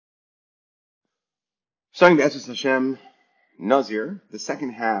Starting B'Ezus Hashem Nazir, the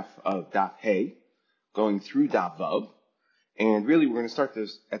second half of Daf Hey, going through Daf Vav, and really we're going to start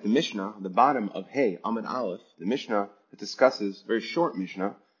this at the Mishnah, the bottom of Hey, Amud Aleph, the Mishnah that discusses, very short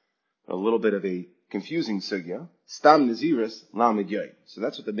Mishnah, a little bit of a confusing sugya, Stam Naziris Lamed Yoy. So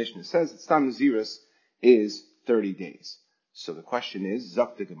that's what the Mishnah says, that Stam Naziris is 30 days. So the question is,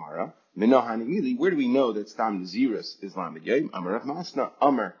 Zak the Gemara, Minohani Mili, where do we know that Stam Naziris is Lamed Yoy? Amar Rav Masna,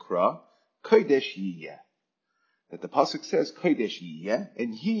 Amar Kra, Kodesh Yiyeh. That the pasuk says Kodesh Yiyeh,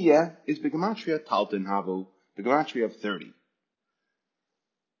 and Yiyeh is Begematria Talton Havu, Begematria of 30.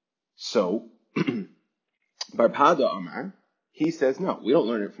 So, Barpada Amar, he says, no, we don't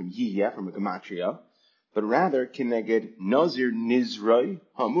learn it from Yiyeh, from a Gematria, but rather Keneged Nazir Nizroi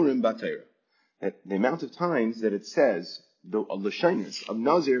Hamurim Batera. That the amount of times that it says the Lashonis of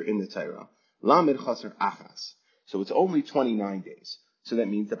Nazir in the Torah, Lamed Chaser Achas. So it's only 29 days. So that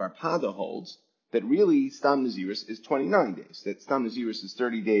means that Barpada holds that really Stam Naziris is 29 days. That Stam Naziris is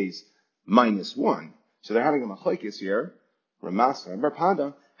 30 days minus 1. So they're having a machlokes here, Ramasa and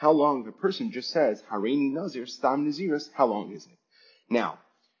Barpada, how long if a person just says Hareini Nazir, Stam Naziris, how long is it? Now,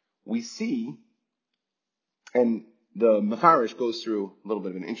 we see, and the Mefarish goes through a little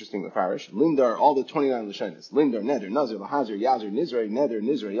bit of an interesting Mefarish. Lindar, all the 29 Lashonis. Lindar, Neder, Nazir, Lahazir, Yazir, Nizrei, Neder,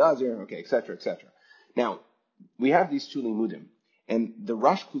 Nizrei, Yazir, okay, etc., etc. Now, we have these two limudim. And the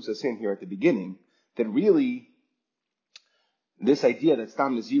Rosh clues us in here at the beginning that really this idea that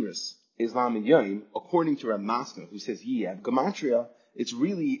Stam Naziris is Lamed Yoim, according to Rav Masna, who says Yiyeh, Gematria, it's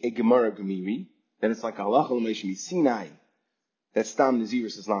really a Gemara Gemiri, that it's like a Halacha L'Moshe Sinai, that Stam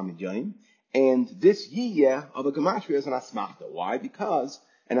Naziris is Lamed Yoim, and this Yiyeh of a Gematria is an Asmachta. Why? Because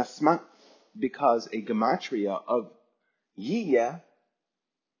a Gematria of Yiyeh,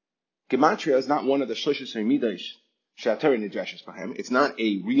 Gematria is not one of the Shloshes Midash it's not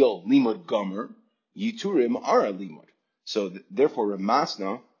a real limud gomer. Yiturim are a limud. So therefore, Rav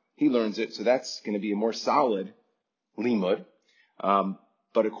Masna, he learns it. So that's going to be a more solid limud.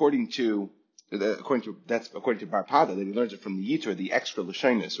 But according to Barpada, that he learns it from the Yitur, the extra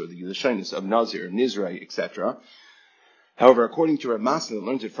Lashonis, or the Lashonis of Nazir, Nizrei, etc. However, according to Rav Masna, that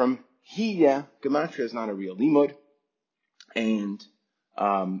learns it from Hiyeh, Gematria is not a real limud. And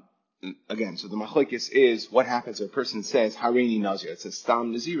again, so the machlokes is what happens if a person says Hareini Nazir. It's a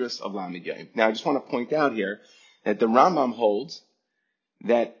Stam Naziris of Lamed Yoim. Now, I just want to point out here that the Rambam holds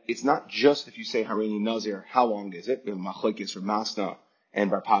that it's not just if you say Hareini Nazir, how long is it? The machlokes for Masna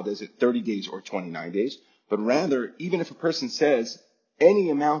and Barpada, is it 30 days or 29 days? But rather, even if a person says any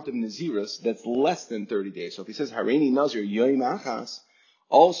amount of Naziris that's less than 30 days, so if he says Hareini Nazir Yoim Achas,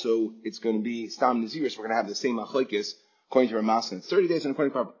 also it's going to be Stam Naziris. We're going to have the same machlokes. According to Rav Masna, it's 30 days, and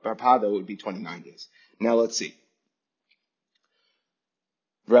according to Barpada, it would be 29 days. Now, let's see.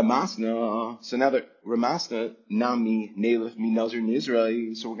 Rav Masna, so now that Rav Masna, Nami, Nelef, Mi, Nazir,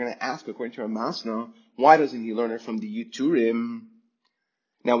 Nizrei, so we're going to ask, according to Rav Masna, why doesn't he learn it from the Yiturim?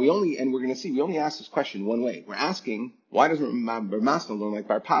 Now, we only ask this question one way. We're asking, why doesn't Rav Masna learn like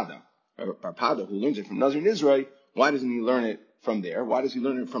Barpada? Barpada, who learns it from Nazir, Nizrei, why doesn't he learn it from there? Why does he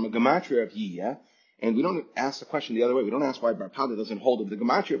learn it from a Gematria of Yiyeh? And we don't ask the question the other way. We don't ask why Barpada doesn't hold of the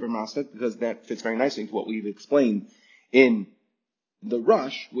Gematria of Rav Masna, because that fits very nicely into what we've explained in the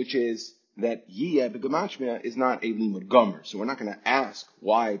Rush, which is that Yiyeh, the Gematria, is not a Limud Gomer. So we're not going to ask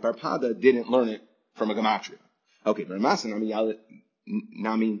why Barpada didn't learn it from a Gematria. Okay, but Rav Masna,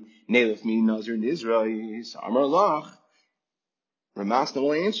 Nami, Nelef, Mi, Nazir, Nizrei, Samar Lach. Rav Masna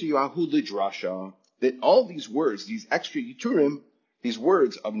will answer you, Ahu Lidrasha, that all these words, these extra Yiturim, these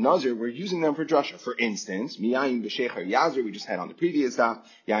words of Nazir, we're using them for drasha. For instance, Miyayin b'shecher yazir, we just had on the previous daf,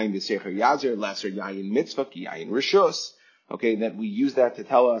 Yayin b'shecher yazir, lesser Yayin mitzvah, ki Yayin rishus. Okay, that we use that to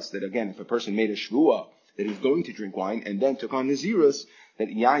tell us that, again, if a person made a shvuah, that he's going to drink wine, and then took on Nazirus, that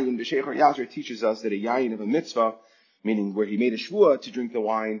Yayin b'shecher yazir teaches us that a Yayin of a mitzvah, meaning where he made a shvuah to drink the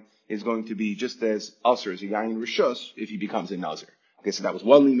wine, is going to be just as usher as a Yayin rishus if he becomes a Nazir. Okay, so that was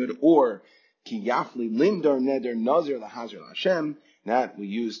one limud, or ki yafli lindar neder Nazir lahazir Hashem. That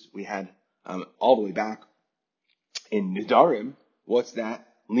we had all the way back in Nidarim. What's that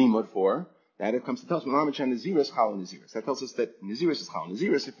limud for? That it comes to tell us Naziris Chal Naziris. That tells us that Naziris is Chal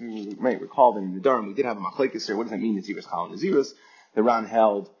Naziris. If you might recall that in Nidarim we did have a machlekes here. What does that mean, Naziris Chal Naziris? The Ran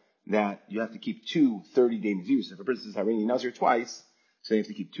held that you have to keep 2 30-day Naziris. If a person says Hareini Nazir twice, so you have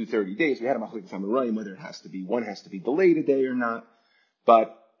to keep 2 30 days. We had a machlekes on the Rayim whether one has to be delayed a day or not.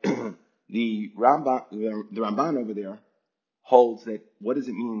 But the Ramban over there holds that, what does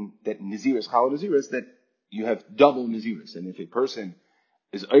it mean that Naziris, Chal Naziris, that you have double Naziris. And if a person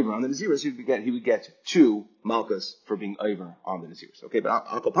is over on the Naziris, he would get 2 Malkas for being over on the Naziris. Okay, but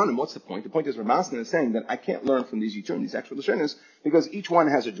Al what's the point? The point is Ramasna is saying that I can't learn from these Yiturim, these extra Lashonis, because each one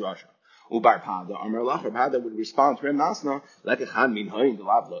has a drasha. Ubar Pada, Amar Lach, Pada would respond to Ramasna, Lekechan min hoyin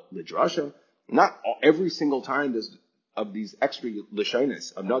delav ledrasha. Not every single time of these extra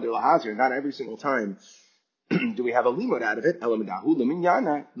Lashonis, of Nadir Lahazir, not every single time do we have a limud out of it. Elamadahu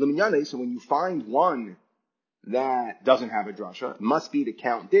leminyana. So when you find one that doesn't have a drasha, it must be to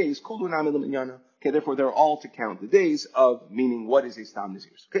count days. Okay, therefore they're all to count the days of, meaning what is a stam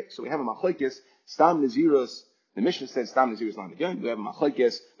nazirus. Okay, so we have a machlekes, stam nazirus. The Mishnah says stam nazirus lam again. We have a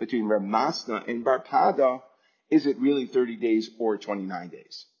machlekes between Reb Masna and Bar Pada. Is it really 30 days or 29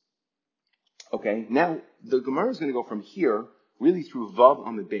 days? Okay, now the Gemara is going to go from here, really through Vav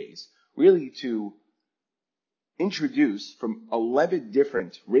on the base, really to introduce from 11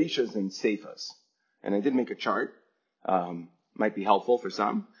 different reshas and seifas. And I did make a chart, might be helpful for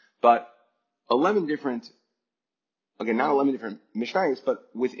some, but 11 different, again, not 11 different Mishnayos, but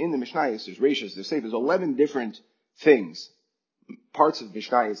within the Mishnayos, there's reshas, there's seifas, 11 different things, parts of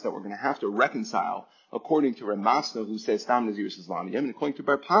Mishnayos that we're going to have to reconcile according to Ramasna, who says Stam Nazirus is Lam Yom, and according to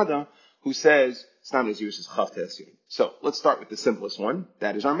Bar Pada, who says Stam Nazirus is Chav Tesyon. So let's start with the simplest one.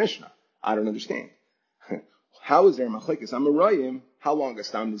 That is our Mishnah. I don't understand. How is there a machlekes amarayim how long a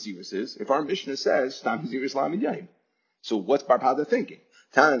stam nazirus is if our Mishnah says stam nazirus lamid yayim? So what's Bar Pada thinking?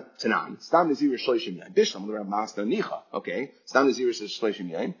 Tanan stam nazirus shleishim yayim. Bishlam the Ramasna nicha. Okay, stam nazirus is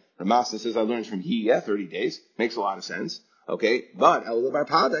shleishim yayim. Ramasna says I learned from he 30 days. Makes a lot of sense. Okay, but el Bar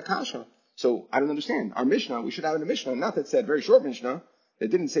Pada kasha. So I don't understand. Our Mishnah, we should have a Mishnah, not that said very short Mishnah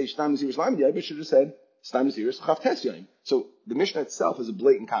that didn't say stam nazirus lamid yayim, but should have said stam nazirus chav tes yayim. So the Mishnah itself is a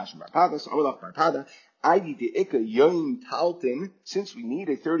blatant kasha. Bar Pada, so amalach Bar Pada. Since we need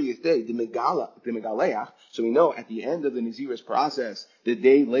a 30th day, the megaleach, so we know at the end of the Nazirus process, the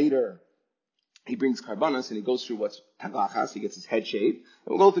day later, he brings karbanas and he goes through what's taglachas, he gets his head shaved. And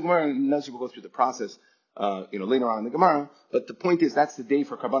we'll go to the Gemara and Nazir will go through the process, later on in the Gemara. But the point is, that's the day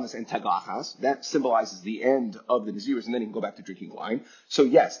for karbanas and taglachas. That symbolizes the end of the Nazirus, and then he can go back to drinking wine. So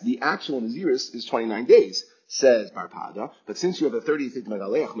yes, the actual Nazirus is 29 days. Says Bar Pada, but since you have a 30th day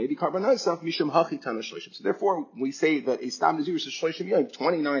megaleach, maybe karbanaysav mishum hachi tana shloshim. So therefore, we say that a stam nazirus is shloshim yom,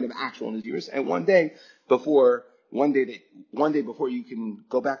 29 of actual nazirus, and one day before you can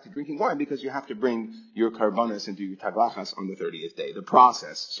go back to drinking wine because you have to bring your karbanas and do your taglachas on the 30th day. The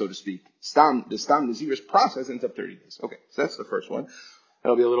process, so to speak, the stam nazirus process ends up 30 days. Okay, so that's the first one.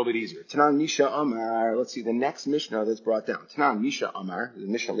 That'll be a little bit easier. Tanan Misha Amar. Let's see the next Mishnah that's brought down. Tanan Misha Amar, the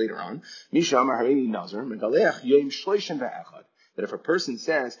Mishnah later on. Misha Amar Hareini Nazir Megaleach Yom Shloshim Ve'echad. That if a person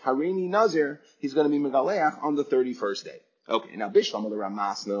says Hareini Nazir, he's going to be Megaleach on the 31st day. Okay, now Bishlam the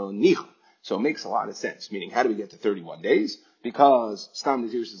Ramasna Nicha. So it makes a lot of sense. Meaning, how do we get to 31 days? Because Stam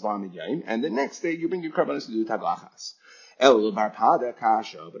Nazirus is Lamid Yom, and the next day you bring your karbanos to do taglachas. El Bar Pada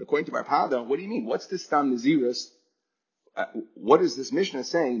Kasha. But according to Bar Pada, what do you mean? What's this Stam Nazirus? What is this Mishnah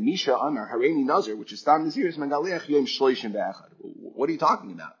saying? Misha Amar Hareini Nazir, which is Stam Nazirus Megaleach Yom Shloshim Ve'echad. What are you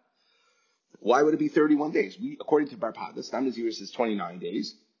talking about? Why would it be 31 days? According to Bar Pada, Stam Nazirus is 29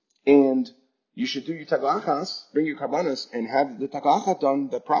 days, and you should do your taglachas, bring your karbanos, and have the taglachat done,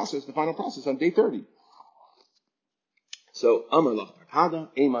 the final process, on day 30. So Amar Lach Bar Pada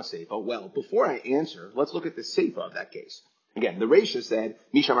Ema Seifa. Well, before I answer, let's look at the Seifa of that case. Again, the Reisha said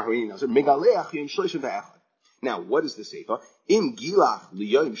Misha Amar Hareini Nazir Megaleach Yom Shloshim Ve'echad. Now, what is the Seifa? Im gilach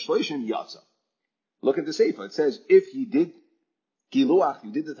liyom shloshim yatsa. Look at the Seifa. It says, if you did giluach,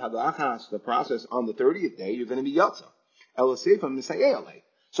 you did the taglachas, the process on the 30th day, you're going to be yatsa. El Seifa misayele.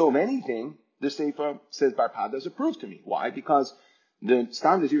 So, if anything, the Seifa says Bar Pada is approved to me. Why? Because the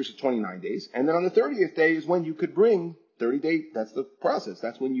Stam Nazirus is 29 days, and then on the 30th day is when you could bring 30 days. That's the process.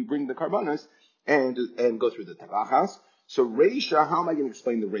 That's when you bring the karbanas and go through the taglachas. So, Reisha, how am I going to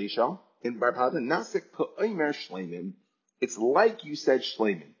explain the Reisha? In Bar Pada, Nasik Ka'omer Shleimim. It's like you said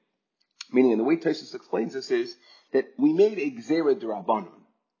Shleimim. Meaning, and the way Tosfos explains this is that we made a Gzera D'Rabbanan.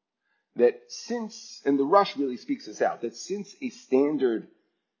 That since, and the Rush really speaks this out, that since a standard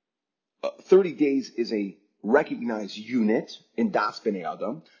 30 days is a recognized unit in Das B'nai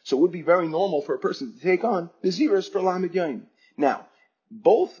Adam, so it would be very normal for a person to take on the Zeros for Lamed Yom. Now,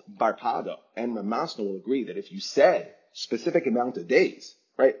 both Bar Pada and Ramasna will agree that if you said specific amount of days,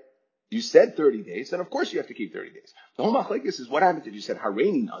 right? You said 30 days, then of course you have to keep 30 days. The whole machlekes is what happens if you said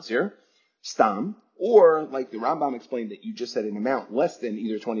Hareini Nazir, Stam, or like the Rambam explained that you just said an amount less than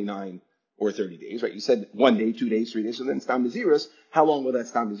either 29 or 30 days, right? You said 1 day, 2 days, 3 days, so then Stam Nazirus, how long will that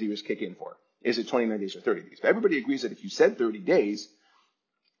Stam Nazirus kick in for? Is it 29 days or 30 days? But everybody agrees that if you said 30 days,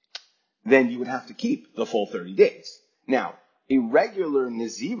 then you would have to keep the full 30 days. Now, a regular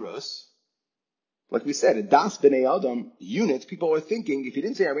Nazirus, like we said, a Das B'nai Adam unit, people are thinking, if you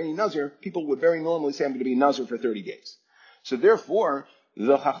didn't say Areni Nazir, people would very normally say, I'm going to be Nazir for 30 days. So therefore,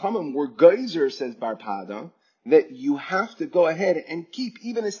 the Chachamim were geyser, says Bar Pada, that you have to go ahead and keep,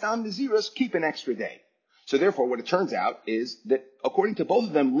 even a Stam Nazirus, keep an extra day. So therefore, what it turns out is that according to both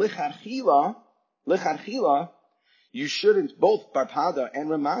of them, Licharchila, you shouldn't, both Bar Pada and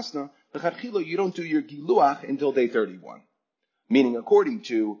Ramasna, Licharchila, you don't do your Giluach until day 31. Meaning, according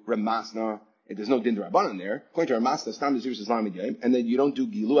to Ramasna, there's no din d'Rabbanan there. According to Ramasna, Stam Nazirus is Lamed Yom, and then you don't do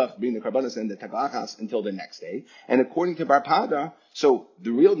Giluach, bring the Karbanas and the Taglachas until the next day. And according to Bar Pada, so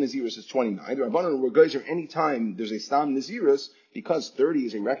the real Nazirus is 29. The Rabbanan were geyser any time there's a Stam Nazirus, because 30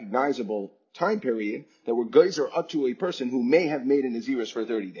 is a recognizable time period, that we're geyser up to a person who may have made a Nazirus for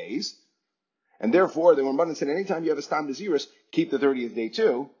 30 days. And therefore, the Rabbanan said, anytime you have a Stam Nazirus, keep the 30th day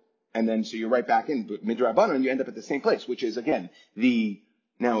too. And then, so you're right back in Midrabanan, you end up at the same place, which is, again,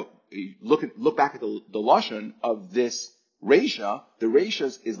 now, look back at the Lashon of this Reisha. The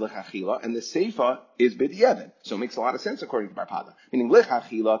Reisha is Lechachila, and the Seifa is B'diavad. So it makes a lot of sense according to Bar Pada. Meaning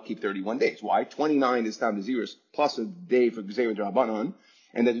Lechachila, keep 31 days. Why? 29 is Stam Nazirus, plus a day for Gzeir D'Rabbanan,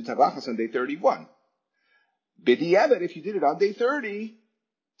 and then do Taglachas on day 31. B'diavad, if you did it on day 30,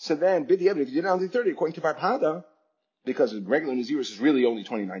 so then B'diavad, if you did it on day 30, according to Bar Pada, because regular Nazirus is really only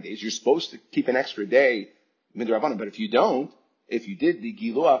 29 days, you're supposed to keep an extra day Midrabanan, but if you don't, if you did the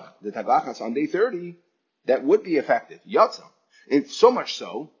Giluach, the Taglachas on day 30, that would be effective. Yatsa. It's so much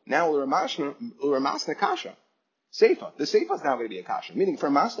so, now Uramasna Kasha. Seifa. The Seifa is now going to be a Kasha. Meaning, for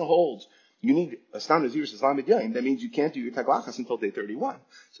Ramasna holds, you need a Stam Nazirus Islam Yom. That means you can't do your Taglachas until day 31.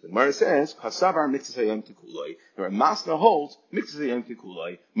 So the Gemara says, Kasavar Mitzvah Hayom Tikuloi. The Ramasna holds Mitzvah Hayom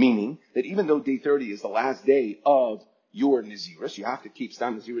Tikuloi, meaning that even though day 30 is the last day of your Nazirus, you have to keep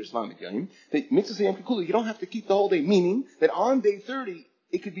Stam Nazirus Islam Yom. The Mitzvah Hayom Tikuloi, you don't have to keep the whole day, meaning that on day 30,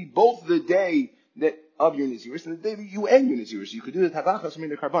 it could be both the day that of your Nazirus and the day that you end your Nazirus. You could do the Taglachas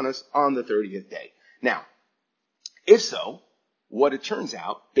and the Karbanas on the 30th day. Now, if so, what it turns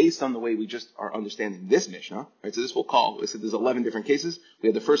out, based on the way we just are understanding this Mishnah, right? So this we'll call, we said there's 11 different cases. We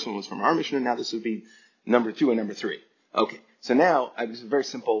had the first one was from our Mishnah, now this would be number 2 and number 3. Okay, so now I have a very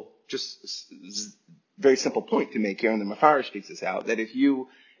simple point to make here, and the Mefarish speaks this out, that if you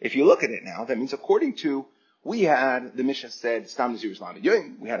look at it now, that means according to, we had, the Mishnah said, Stam Nazirus Lamed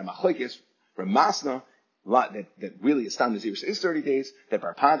Yom, we had a Machlekes, Ramasna, that really a Stam Nazirus is 30 days, that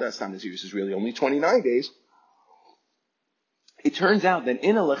Bar Pada, Stam Nazirus is really only 29 days. It turns out that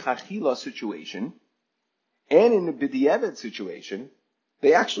in a Lechachila situation, and in a B'diavad situation,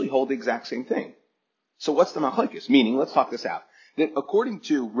 they actually hold the exact same thing. So what's the Machlekes? Meaning, let's talk this out, that according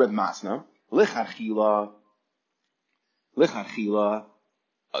to Reb Masna, Lechachila,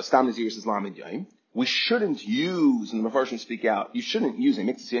 Stam Nazirus is Lamed Yom, we shouldn't use, and the Mefarshim speak out, you shouldn't use a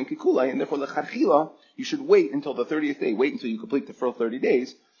Mitzvah and Kikulai, and therefore Lechachila, you should wait until the 30th day, wait until you complete the full 30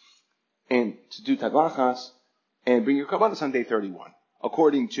 days, and to do Taglachas, and bring your Karbanas on day 31.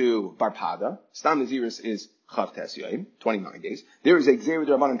 According to Bar Pada, Stam Nazirus is Chav Tes Yom, 29 days. There is a Gzeir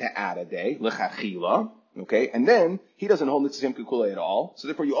D'Rabbanan to add a day, Lechachila, okay, and then he doesn't hold Mitzvah and Kikulai at all, so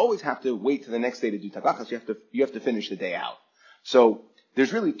therefore you always have to wait to the next day to do Taglachas, you have to finish the day out. So,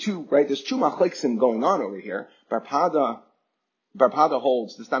 there's really two, right? There's two machleksim going on over here. Bar Pada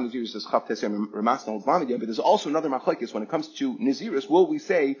holds the Stam Nazirus is Chav Tes Yom, and Ramasna holds Lamed Yom, but there's also another machlekes when it comes to Nazirus. Will we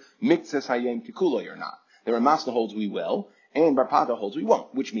say Mitzvah Hayom Kikuloi or not? The Ramasna holds we will, and Bar Pada holds we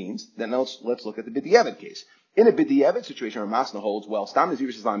won't, which means then let's look at the B'diavad case. In a B'diavad situation, Ramasna holds, well, Stam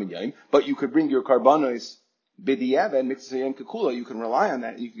Nazirus is Lamed Yom, but you could bring your Karbanos B'diavad, Mitzvah Hayom Kikuloi, you can rely on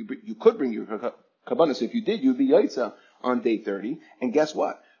that. You could bring your Karbanos. If you did, you'd be Yaitza on day 30, and guess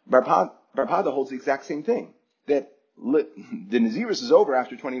what? Bar Pada holds the exact same thing, that the Nazirus is over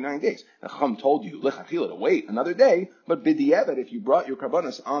after 29 days. The Chacham told you, Lechachila, to wait another day, but B'diavad, if you brought your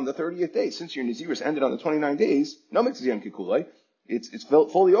Karbanos on the 30th day, since your Nazirus ended on the 29 days, no Mitzvah Yom Kikulei, it's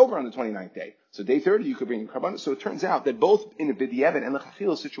fully over on the 29th day. So day 30, you could bring your Karbanos. So it turns out that both in a B'diavad and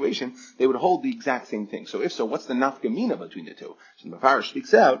Lechachila situation, they would hold the exact same thing. So if so, what's the nafkamina between the two? So the Mefarish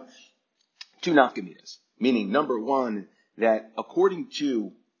speaks out, two nafkaminas. Meaning, number one, that according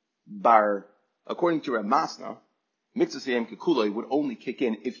to Ramasna, Mitzvah Hayom Kikuloi would only kick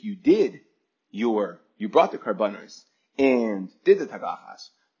in if you brought the Karbanos and did the Taglachas.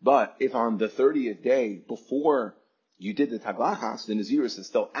 But if on the 30th day before you did the Taglachas, the Nazirus is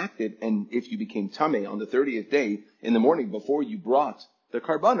still active, and if you became Tameh on the 30th day in the morning before you brought the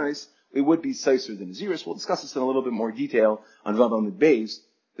Karbanos, it would be Seiser the Nazirus. We'll discuss this in a little bit more detail on Vav Amid Beis.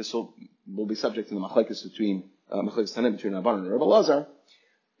 This will be subject to the Machlekes between Machlekes Tanim between Rabbanan and Rebbe Lazar.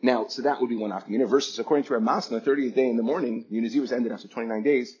 Now, so that would be one nafkamina versus according to Ramasna, 30th day in the morning, your Naziris ended after 29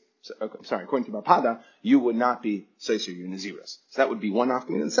 days. According to Barpada, you would not be Seiser your Naziris. So that would be one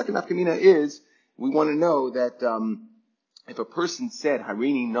nafkamina. The second nafkamina is, we want to know that, if a person said,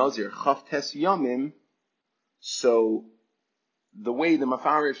 Harini Nazir Chaf Tes Yamim, so the way the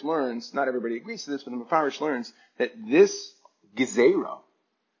Mefarish learns, not everybody agrees to this, but the Mefarish learns that this Gezerah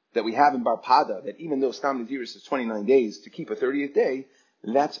that we have in Barpada, that even though Stam Naziris is 29 days to keep a 30th day,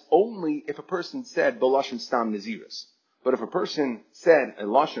 that's only if a person said B'Lashon Stam Naziris. But if a person said a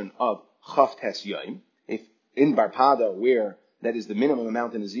Lashon of Chaf Tes Yom, if in Barpada where that is the minimum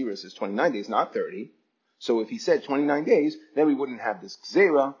amount in Naziris is 29 days, not 30, so if he said 29 days, then we wouldn't have this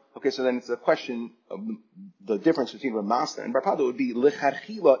Gzera. Okay, so then it's a question of the difference between Ramasna and Barpada would be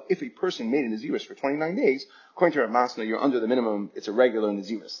Lecharchila, if a person made a Naziris for 29 days, according to Ramasna, you're under the minimum, it's a regular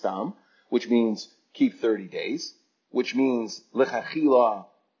Naziris Stam, which means keep 30 days, which means Lecharchila,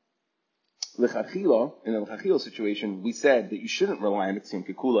 in a Lecharchila situation, we said that you shouldn't rely on Mitzim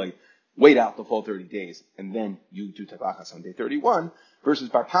Kekulai, wait out the full 30 days, and then you do Tabachas on day 31, versus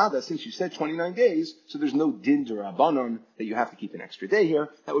Barpada, since you said 29 days, so there's no din d'Rabbanon that you have to keep an extra day here.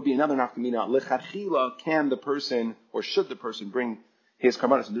 That would be another nafkamina. Lecharchila, can the person, or should the person bring his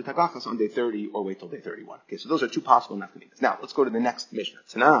karbanos and do Tabachas on day 30, or wait till day 31? Okay, so those are two possible nafkaminas. Now, let's go to the next Mishnah.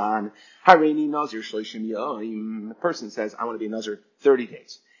 Tanan, Hareini Nazir Shloshim Yoim. The person says, I want to be a Nazir 30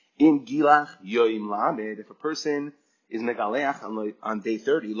 days. In Gilach Yoim Lamed, if a person is megaleach on day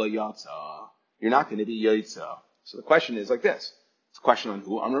 30, lo yatsa, you're not going to be yatsa. So the question is like this. It's a question on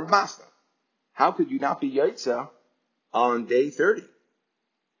who? On Rav Masna. How could you not be yatsa on day 30?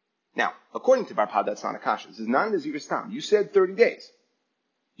 Now, according to Barpad, that's not a kasha. This is not a Nazir Stam. You said 30 days.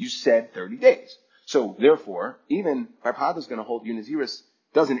 You said 30 days. So, therefore, even Barpada is going to hold your Naziris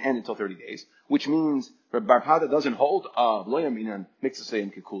doesn't end until 30 days, which means Barpada doesn't hold lo yaminan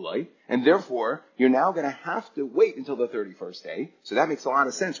mitzasayim kekulai, and therefore, you're now going to have to wait until the 31st day. So that makes a lot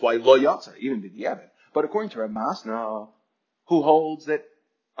of sense why lo yatsa, even b'diavad. But according to Rav Masna, who holds that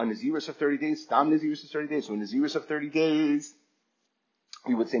a Naziris of 30 days, Stam Naziris of 30 days, so a Naziris of 30 days,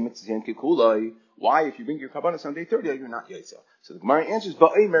 we would say mitzasayim kekulai. Why, if you bring your kabbanas on day 30, you're not yatsa? So the Gemara answers,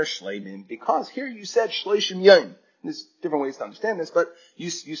 ba'omer shleimin, because here you said shleishim yom. There's different ways to understand this, but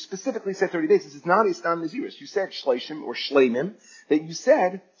you specifically said 30 days. This is not a Stam Naziris. You said Shleishim or Shleimim, that you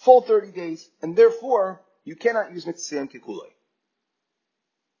said full 30 days, and therefore you cannot use Mitzvah Kekulei.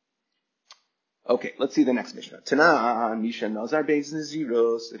 Okay, let's see the next Mishnah. Tana Misha Nazar Beis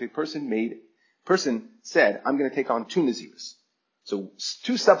Naziros. If a person said, I'm going to take on two Naziris. So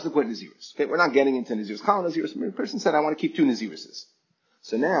two subsequent Naziris. Okay, we're not getting into Naziris, Kala Naziris. The person said, I want to keep two Nazirises.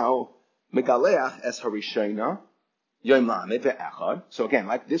 So now, Megaleach es Harishayna, so again,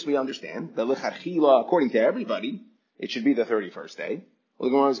 like this we understand, the lecharchila, according to everybody, it should be the 31st day.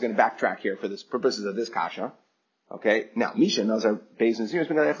 Well, the Gemara is going to backtrack here for this purposes of this kasha. Okay, now, Misha Nazar Beis Naziris,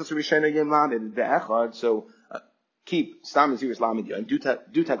 so keep Stam Naziris Lamed Yom, do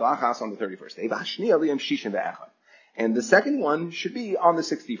Taglachas on the 31st day, V'ashniya Liyam Shishim Ve'echad. And the second one should be on the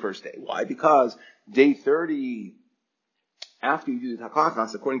 61st day. Why? Because day 30, after you do the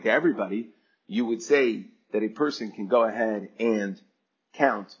Taglachas, according to everybody, you would say that a person can go ahead and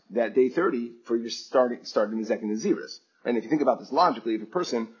count that day 30 for your starting the Zek Naziris. And if you think about this logically, if a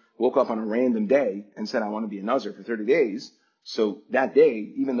person woke up on a random day and said, I want to be a Nazir for 30 days, so that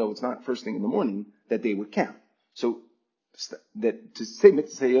day, even though it's not first thing in the morning, that day would count. So that to say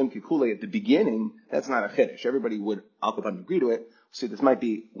Mitzvah Kekulei at the beginning, that's not a chiddush. Everybody would Al Kapan agree to it. So this might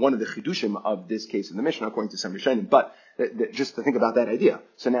be one of the chidushim of this case in the Mishnah, according to some Rishonim. But just to think about that idea.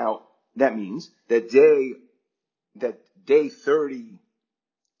 So now, that means that day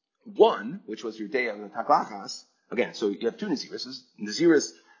 31, which was your day of the Taglachas, again, so you have two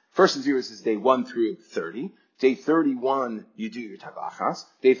Naziris. First Naziris is day 1 through 30. Day 31, you do your Taglachas.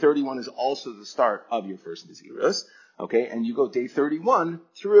 Day 31 is also the start of your first Naziris. Okay, and you go day 31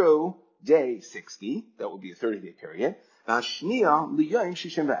 through day 60. That will be a 30-day period. And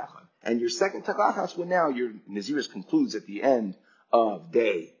your second Taglachas, well now your Naziris concludes at the end of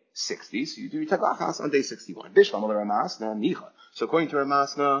day 60, so you do your Taglachas on day 61. So according to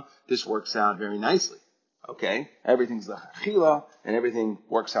Ramasna, this works out very nicely. Okay? Everything's l'chachila, and everything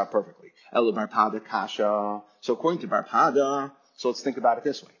works out perfectly. Elu Barpada kasha. So according to Barpada, so let's think about it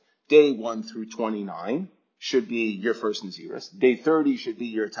this way. Day 1 through 29 should be your first Naziris. Day 30 should be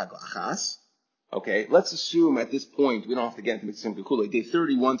your Taglachas. Okay? Let's assume at this point, we don't have to get into Mitzvah Kekulei, day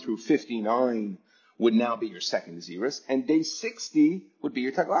 31 through 59 would now be your second Naziris, and day 60 would be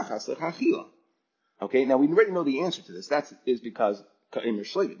your Taglachas, l'chachila. Okay, now we already know the answer to this. That is because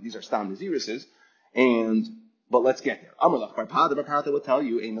these are Stam Nazirises, and But let's get there. Amalach Barpada will tell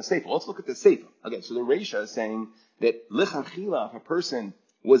you a Seifa. Let's look at the Seifa. Okay, so the Reisha is saying that Lichachila, if a person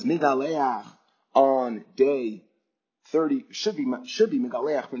was Megaleach on day 30, should be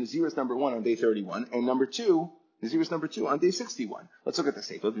Megaleach for Naziris number 1 on day 31, and Naziris number 2 on day 61. Let's look at the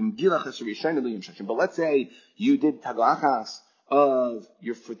Seifa. But let's say you did Taglachas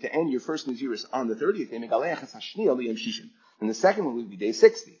to end your first Naziris on the 30th day, Megaleach es Hashniya Liyam Shishim. And the second one would be day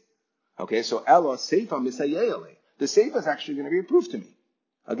 60. Okay, so Ella Seifa Misayele. The Seifa is actually going to be approved to me.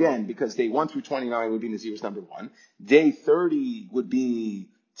 Again, because day 1 through 29 would be Naziris number 1. Day 30 would be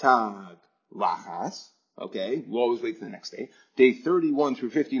Tag Lachas. Okay, we'll always wait for the next day. Day 31 through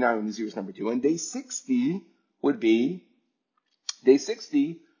 59 would be Naziris number 2. And day 60 would be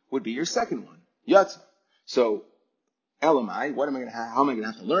your second one. Yatza. So, Elamai, how am I going to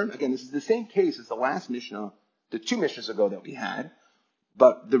have to learn? Again, this is the same case as the last Mishnah, the 2 Mishnahs ago that we had.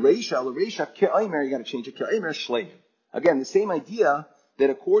 But the Reisha, Ki'aymer, you got to change it. Ki'aymer Shleim. Again, the same idea that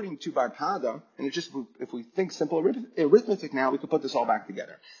according to Barpada, and it's just, if we think simple arithmetic now, we can put this all back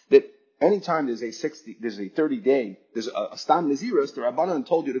together. That anytime there's a 30 day, there's a Stam Naziris, the Rabbanan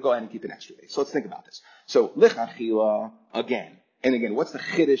told you to go ahead and keep an extra day. So let's think about this. So, Lichachila, again, what's the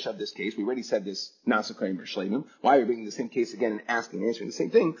Chiddush of this case? We already said this, Nasa Ki'aymer Shleimim. Why are we bringing the same case again and asking and answering the same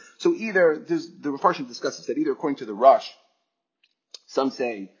thing? So the Mefarshim discusses that either according to the Rush, some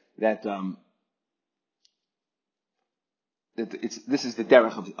say that this is the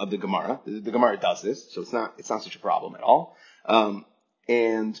derech of the Gemara. The Gemara does this, so it's not such a problem at all.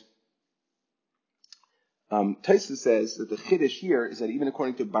 And Taisa says that the chiddush here is that even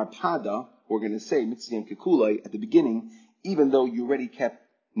according to Barpada, we're going to say mitzvah kekulai at the beginning, even though you already kept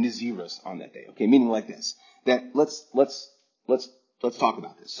Naziros on that day. Okay, meaning like this. That let's talk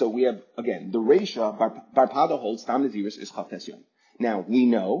about this. So we have again the Reisha Barpada holds Tam Naziros is Chavtes Yom. Now, we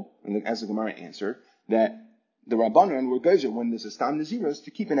know, and as the Gemara answered, that the Rabbanan were Gezer when there's a Stam Naziros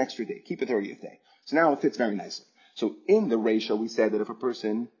to keep an extra day, keep a 30th day. So now it fits very nicely. So in the Reisha, we said that if a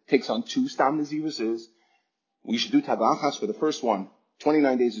person takes on 2 Stam Naziroses, we should do Taglachas for the first one.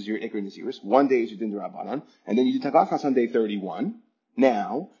 29 days is your Iker Naziros. 1 day is your Din Rabbanan. And then you do Taglachas on day 31.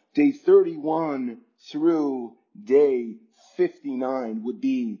 Now, day 31 through day 59 would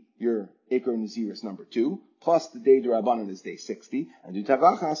be your Iker Naziris number 2, plus the day D'Rabbanan is day 60, and do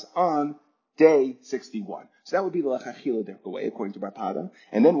Taglachas on day 61. So that would be the Lechachila way, according to Barpada.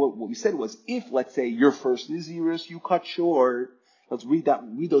 And then what we said was, if, let's say, your first Naziris you cut short, let's read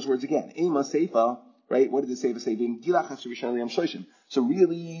those words again. Ema Seifa, right? What did the Seifa say? So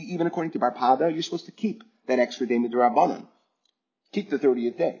really, even according to Barpada, you're supposed to keep that extra day D'Rabbanan. Keep the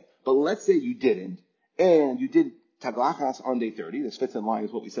 30th day. But let's say you didn't, and you did Taglachas on day 30. This fits in line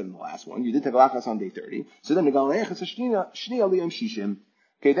with what we said in the last one. You did Taglachas on day 30. So then okay,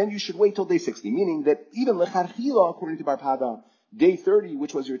 then you should wait till day 60, meaning that even Lecharchila, according to Barpada, day 30,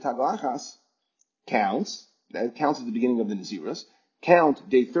 which was your Taglachas, counts. That counts at the beginning of the Naziris. Count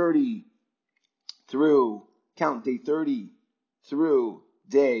day 30 through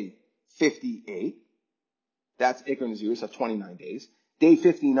day 58. That's Iker Naziris of 29 days. Day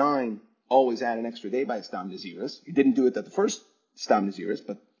 59, always add an extra day by Stam Naziris. You didn't do it at the first Stam Naziris,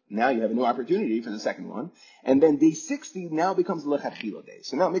 but now you have a new opportunity for the second one. And then day 60 now becomes Lechatchila day.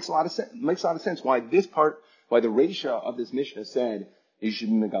 So now it makes a lot of sense why the Reisha of this Mishnah said you should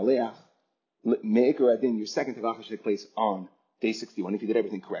megaleach me'ikar adin, your second Taglachas should take place on day 61 if you did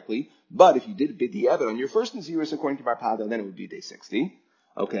everything correctly. But if you did b'diavad on your first Naziris according to Barpada, then it would be day 60.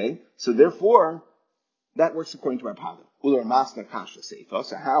 Okay? So therefore, that works according to Barpada. Ular Masna Kasha Seifa.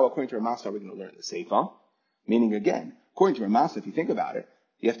 So how, according to Ramasa, are we going to learn the Seifa? Meaning again, according to Ramasa, if you think about it,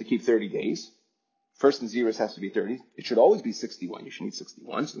 you have to keep 30 days. First Naziris has to be 30. It should always be 61. You should need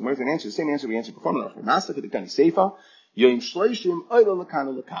 61. So the Gemara is going to answer the same answer we answered before. Ramasa to the Kani Seifa. Yoim Shleishim Oila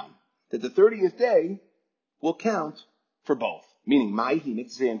Lakana Lakan. That the 30th day will count for both. Meaning, Maihi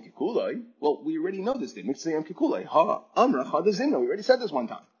Mitzvayim Kikuloi. Well, we already know this thing. Mitzvayim Kikuloi. Ha Amra Chadazimna. We already said this one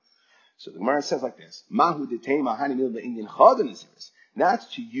time. So the Gemara says like this: Mahu detema hanimil le'inyan chad naziris. That's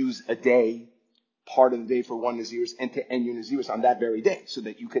to use a day, part of the day for one naziris, and to end your naziris on that very day, so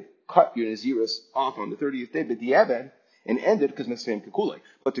that you could cut your naziris off on the 30th day, b'diavad, and end it because mitzvayim kekulei.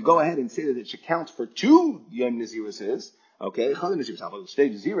 But to go ahead and say that it should count for 2 yom nazirises, okay, chad naziris, how about stay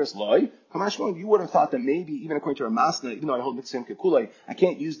naziris loy? Kamashmon, you would have thought that maybe even according to Ramasna, even though I hold mitzvayim kekulei, I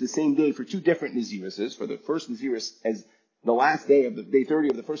can't use the same day for 2 different nazirises, for the first naziris as the last day of the day 30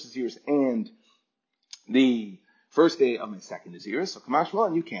 of the first Naziris and the first day of my second Naziris. So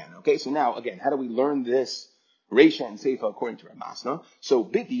Kamashmalan, you can. Okay, so now again, how do we learn this Reisha and Seifa according to Ramasna? So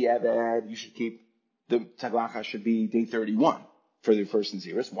B'diavad, you should keep the Taglachas should be day 31. for the first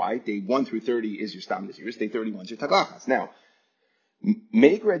Naziris. Why? Day 1 through 30 is your Stam Naziris. Day 31 is your Taglachas. Now,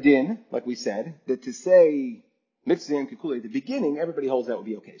 make Radin, like we said, that to say Mitzvah Kikule at the beginning, everybody holds that would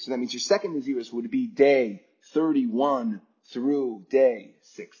be okay. So that means your second Naziris would be day 31 through day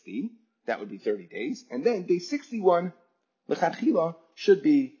 60. That would be 30 days. And then day 61, L'chadchila, should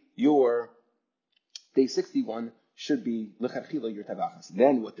be your, day 61 should be L'chadchila your Taglachas.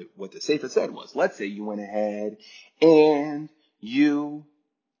 Then what the Seifa said was, let's say you went ahead and you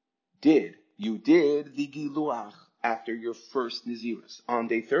did the Giluach after your first Naziris on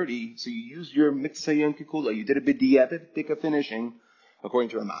day 30. So you used your Mitzvah Yom Kikula. You did a B'diavad, pick a finishing, according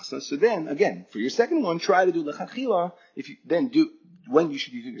to Ramasna. So then, again, for your second one, try to do L'chadchila. If you then do, when you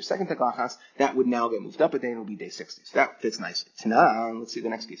should do your second Taglachas, that would now get moved up a day and it will be day 60. So that fits nicely. Now, let's see the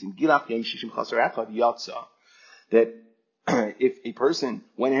next case. In Gilach Yom Shishim Chasar Echad Yatsa, that if a person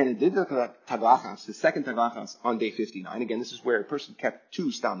went ahead and did the Taglachas, the second Taglachas on day 59, again, this is where a person kept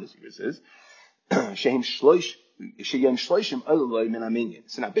two Stam Naziris, so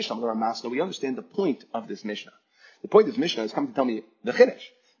now, Bishlam, we understand the point of this Mishnah. The point of this Mishnah is come to tell me the Chiddush,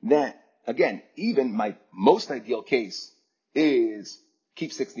 that, again, even my most ideal case is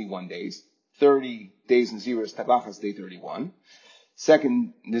keep 61 days, 30 days Naziris, Taglachas, day 31.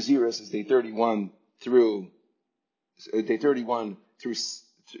 Second Naziris is day 31 through 31 through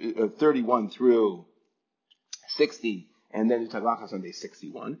 60, and then do Taglachas on day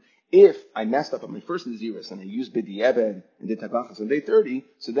 61. If I messed up on my first Naziris and I used B'diavad and did Taglachas on day 30,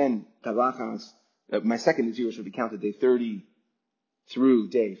 so then Taglachas, my second Naziris would be counted day 30 through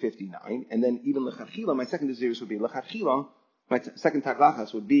day 59, and then even L'chadchila, my second Naziris would be L'chadchila, my second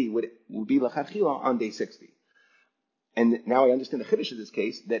Taglachas would be L'chadchila on day 60. And now I understand the Chiddush of this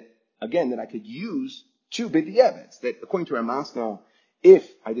case, that, again, that I could use two B'diavets, that according to Ramasna, if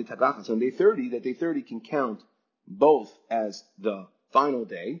I did Taglachas on day 30, that day 30 can count both as the final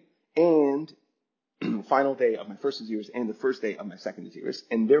day and final day of my first Naziris and the first day of my second Naziris.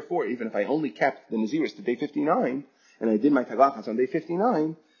 And therefore, even if I only kept the Naziris to day 59, and I did my Taglachas on day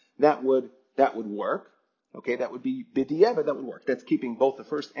 59, that would work. Okay, that would be B'diavad, that would work. That's keeping both the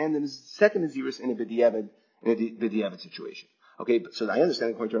first and the second Naziris in a B'diavad situation. Okay, so I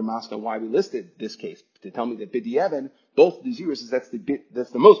understand according to Ramasna why we listed this case, to tell me that B'diavad, both Naziris, that's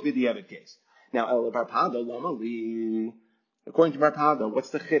the most B'diavad case. Now, El Barpada, Lama Li, according to Barpada, what's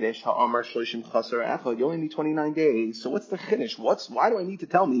the Chiddush? Ha'amar Shloshim Chasar Echad, you only need 29 days. So what's the Chiddush? Why do I need to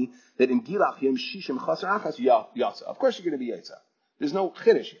tell me that in Gilach Yom Shishim Chasar Echad Yatsa? Of course you're going to be Yatsa. There's no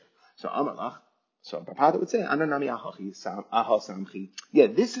Chiddush here. So Amalach, so Barpada would say, Ananami Aha Samchi. Yeah,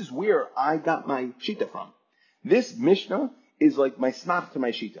 this is where I got my Shita from. This Mishnah is like my smach to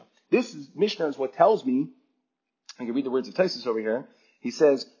my Shita. Mishnah is what tells me, I can read the words of Taisus over here. He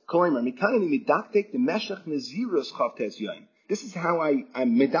says, this is how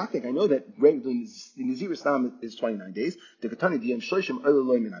I'm medaktek. I know that regularly the Nazir Stam is 29 days. The Katani Diyam Shloshim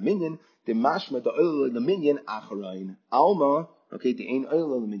Oiloloi Min Aminyan, the Mashma the Oiloloi Laminyan Acharain. Alma, okay, the Ein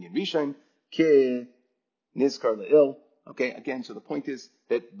Oiloloi Laminyan Rishon, Ke Nizkar La'il. Okay, again, so the point is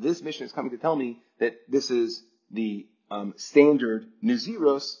that this mission is coming to tell me that this is the standard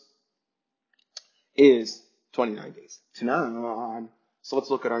Naziros is 29 days. Tanan. So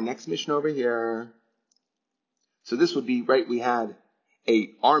let's look at our next Mishnah over here. So this would be, right, we had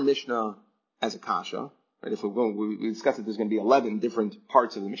our Mishnah as a kasha, right? If we're going, we discussed that there's going to be 11 different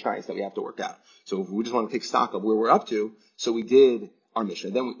parts of the Mishnah that we have to work out. So if we just want to take stock of where we're up to, so we did our Mishnah,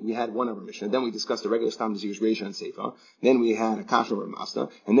 then we had one of our Mishnah, then we discussed the regular Stam Nazir's Reisha and Seifa, then we had a kasha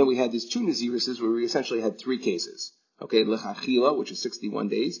Ramasna, and then we had these two Nazirises where we essentially had three cases. Okay, L'chachila, which is 61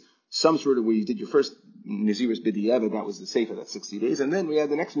 days, some sort of where you did your first Naziris B'diavad, that was the Seifa, that's 60 days, and then we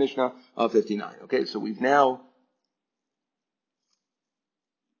had the next Mishnah of 59. Okay, so we've now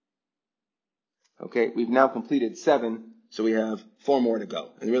completed 7, so we have 4 more to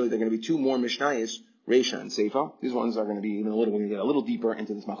go. And really, they're going to be 2 more Mishnayos, Reisha and Seifa. These ones are going to be we're going to get a little deeper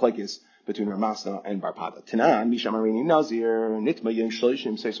into this machlekes between Ramasna and Barpada. Tanan, Misham Arini Nazir, Nitma Yom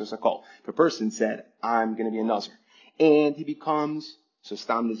Shloshim Seisos Hakol. If a person said, I'm going to be a Nazir, and he becomes, so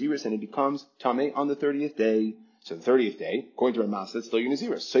Stam Naziris, and he becomes Tameh on the 30th day. So the 30th day, according to Ramasna, it's still your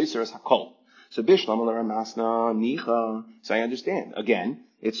Naziris. Seisos Hakol. So Bishlam Ramasna Nicha. So I understand. Again,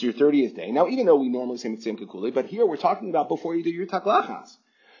 it's your 30th day. Now, even though we normally say Mitzvah Kikuli, but here we're talking about before you do your Taglachas.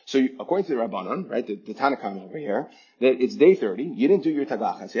 So according to the Rabbanon, right, the Tanakhama over here, that it's day 30, you didn't do your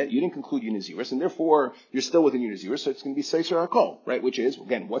Taglachas yet, you didn't conclude your Naziris, and therefore you're still within your Naziris, so it's going to be Seiser HaKol, right, which is,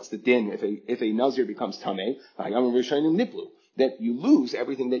 again, what's the din if a Nazir becomes Tameh, that you lose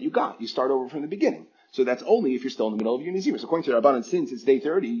everything that you got. You start over from the beginning. So that's only if you're still in the middle of your Naziris. According to the Rabbanon, since it's day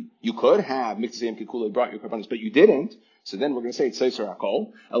 30, you could have Mitzvah Kikule brought your Karbanos, but you didn't. So then we're going to say it's Seiser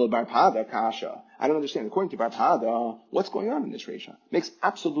Hakol. Elo Bar Pada Kasha. I don't understand. According to Bar Pada, what's going on in this Reisha? Makes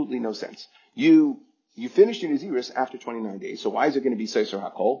absolutely no sense. You finished your Naziris after 29 days, so why is it going to be Seiser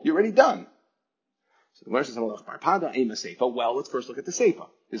Hakol? You're already done. So the Gemara says, Bar Pada, Ema Seifa. Well, let's first look at the Seifa.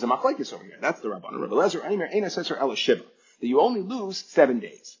 There's a Machlekes over here. That's the Rabbanan. Rabbi Lezer, Eimer, Eina Seiser Ela Shiva. That you only lose 7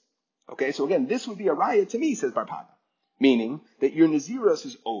 days. Okay, so again, this would be a raya to me, says Bar Pada. Meaning that your Naziris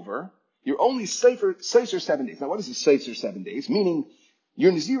is over. You're only Seiser 7 days. Now, what is the Seiser 7 days? Meaning,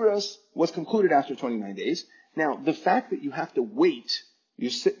 your Naziris was concluded after 29 days. Now, the fact that you have to wait,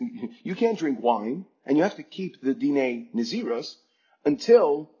 you can't drink wine, and you have to keep the Dinei Naziris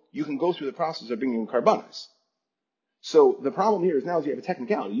until you can go through the process of bringing Karbanas. So, the problem here is now you have a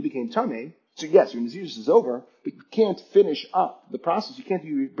technicality. You became Tameh, so yes, your Naziris is over, but you can't finish up the process. You can't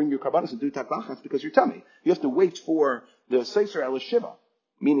bring your Karbanas and do Taklachas because you're Tameh. You have to wait for the Seiser El Shiva.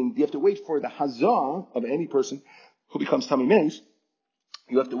 Meaning, you have to wait for the hazah of any person who becomes Tamei Meis.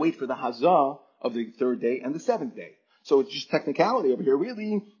 You have to wait for the hazah of the 3rd day and the 7th day. So it's just technicality over here.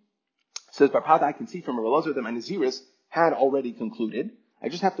 Really, says Bar Pada, I can see from a Elazar that my Naziris had already concluded. I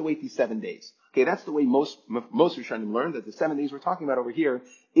just have to wait these 7 days. Okay, that's the way most Rishonim learn, that the 7 days we're talking about over here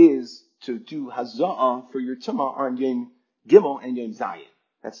is to do hazah for your Tumah on Yom Gimel and Yom Zayin.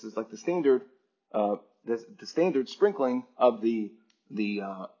 That's just like the standard sprinkling of the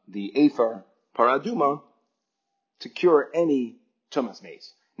Ephar Paraduma to cure any Tumas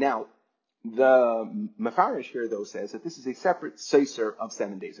mace. Now, the Mefarish here, though, says that this is a separate Seiser of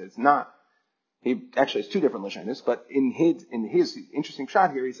 7 days. It's not, he actually has 2 different Lashonis, but in his interesting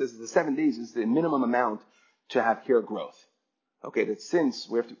shot here, he says that the 7 days is the minimum amount to have hair growth. Okay, that since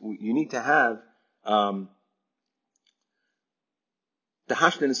you need to have, the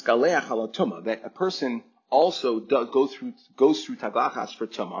Hashdan Iskaleach Halatuma, that a person also goes through taglachas for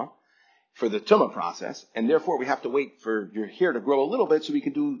tumah, for the tumah process, and therefore we have to wait for your hair to grow a little bit so we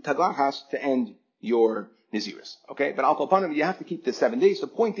can do taglachas to end your Naziris. Okay? But al kolpanim, you have to keep the 7 days. The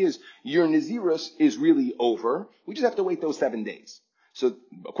point is, your Naziris is really over. We just have to wait those 7 days. So,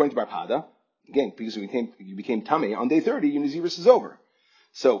 according to Bar Pada, again, because you became Tameh, on day 30, your Naziris is over.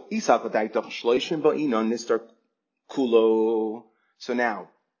 So, Isak l'daitach shloishim ba'inon nistar kulo. So now,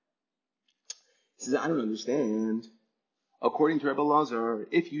 he says, I don't understand. According to Rebbe Lazar,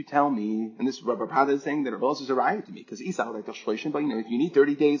 if you tell me, and this Rebbe Pada is saying that Rebbe Lazar is a riot to me, because Isa, like the Shloshim, but if you need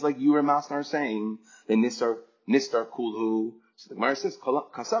 30 days like you or Masnar are saying, then Nistar Kulhu. So the Gemara says,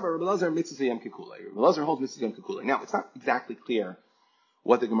 Kasaba Rebbe Lazar mitzvah yom kikulei. Rebbe Lazar holds mitzvah yom kikulei. Now, it's not exactly clear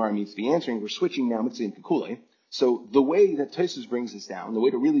what the Gemara means to be answering. We're switching now mitzvah yom kikulei. So the way that Tosfos brings this down, the way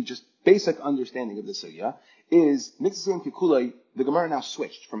to really just basic understanding of the sugya, is mitzvah yom kikulei. The Gemara now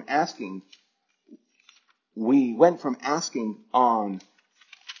switched from asking. We went from asking on,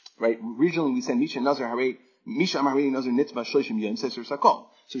 right, originally we said, Misha Amarei Nazar Nitzvah Shloshim Yom Seiser Sakol.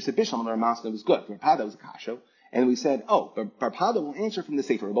 So we said, Bishlam Bar Masna was good. Bar Pada was a kasho. And we said, Bar Pada will answer from the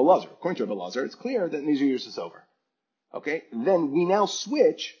Sefer Rebbe Lazar. According to Rebbe Lazar, it's clear that Naziris is over. Okay? Then we now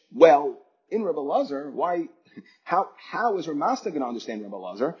switch, well, in Rebbe Lazar, how is Ramasna going to understand Rebbe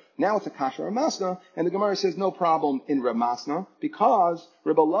Lazar? Now it's a kasha Ramasna, and the Gemara says no problem in Ramasna, because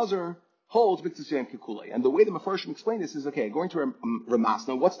Rebbe Lazar holds mitzvah yom kikulei. And the way the Mefarshim explain this is, okay, going to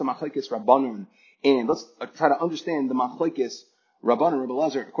Ramasna, what's the machlekes Rabbanon? And let's try to understand the machlekes Rabbanon Rebbe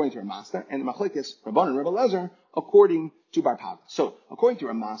Lazar according to Ramasna, and the machlekes Rabbanon Rebbe Lazar according to Bar Pada. So, according to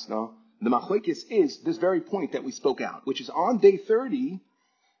Ramasna, the machlekes is this very point that we spoke out, which is on day 30,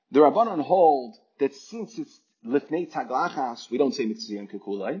 the Rabbanon hold that since it's lifnei taglachas, we don't say mitzvah yom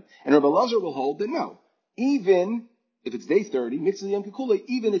kikulei, and Rebbe Lazar will hold that no, even if it's day 30, mitzvah yom kikulei,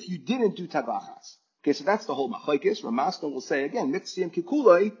 even if you didn't do taglachas. Okay, so that's the whole machlekes. Ramasna will say again, mitzvah yom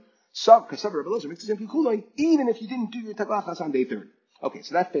kikulei, kasav Rebbe Lazar, mitzvah yom kikulei, even if you didn't do your taglachas on day 30. Okay,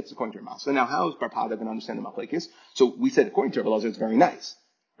 so that fits according to Ramasna. So now how is Bar Pada going to understand the machlekes? So we said according to Rebbe Lazar, it's very nice.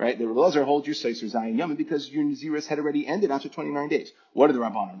 Right? The Rebbe Lazar holds your Seiser Zayin Yom because your Naziris had already ended after 29 days. What did the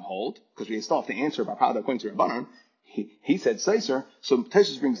Rabbanon hold? Because we still have to answer Bar Pada according to Rabbanon. He said Seiser. So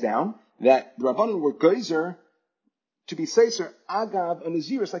Tosfos brings down that the Rabbanon were geyser to be Seiser agav a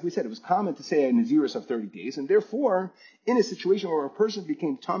Naziris. Like we said, it was common to say a Naziris of 30 days. And therefore, in a situation where a person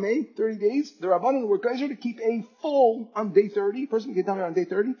became Tameh 30 days, the Rabbanon were geyser to keep a full on day 30. A person became Tameh on day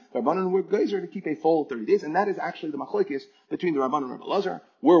 30. The Rabbanon were geyser to keep a full 30 days. And that is actually the machlokes between the Rabbanon and Rebbe Lazar.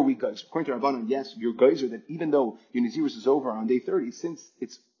 Were we geyser? According to Rabbanon, yes, you're geyser that even though your Naziris is over on day 30, since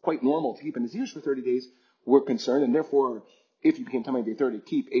it's quite normal to keep a Naziris for 30 days, we're concerned. And therefore, if you became Tameh on day 30,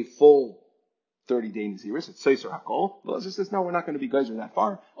 keep a full 30-day Naziris, it's Seiser Hakol. Rebbe Lazar says, no, we're not going to be geyser that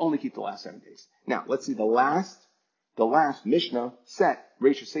far, only keep the last 7 days. Now, let's see the last Mishnah set,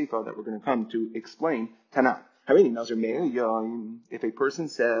 Reisha Seifa, that we're going to come to explain, Tanah. If a person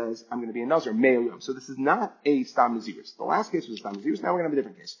says, I'm going to be a Nazir, Me'ayom. So this is not a Stam Nazirus. The last case was a Stam Nazirus. Now we're going to have a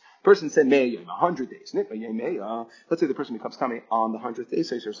different case. Person said Me'ayom, 100 days. Let's say the person becomes tummy on the 100th day,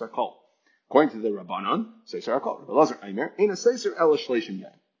 Seiser Sakol. According to the Rabbanon, Seiser Sakol. Rabbi Aimer, ain't a Seiser El Shleishim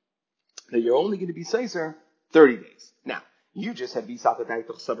Yom. That you're only going to be Seiser 30 days. Now, you just had Bisata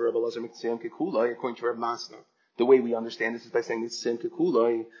Daitach Sabar Rabbi Lazar Mitzvah Kekulai, according to Rabbi Masna. The way we understand this is by saying Mitzvah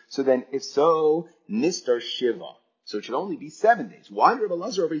Kekulai. So then, if so, Nistar Shiva. So it should only be 7 days. Why did Rabbi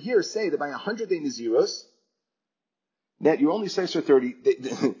Lazar over here say that by 100-day Naziros, that you only Seiser 30,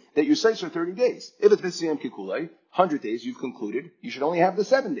 that you Seiser 30 days? If it's Mitzvah Kekulai, 100 days, you've concluded, you should only have the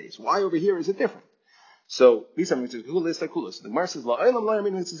 7 days. Why over here is it different? So, so the Gemara says,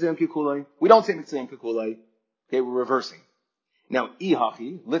 we don't say Mitzvah Kekulai. Okay, we're reversing. Now,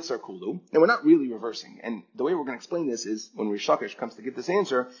 ihachi, litzar kulu. Now, we're not really reversing. And the way we're going to explain this is, when Rish Lakish comes to give this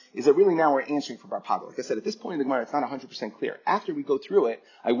answer, is that really now we're answering for Bar Pada. Like I said, at this point in the Gemara, it's not 100% clear. After we go through it,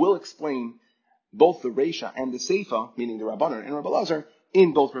 I will explain both the Reisha and the Seifa, meaning the Rabbanan and Rabbi Lazar,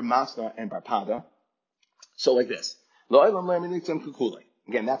 in both Rav Masna and Bar Pada. So like this.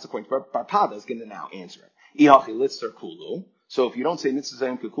 Again, that's the point. Bar Pada is going to now answer it. Ihachi, litzar kulu. So if you don't say mitzvah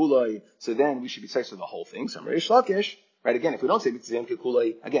zayim kekulai, so then we should be saying the whole thing. So Rish Lakish. Right, again, if we don't say Mitzvah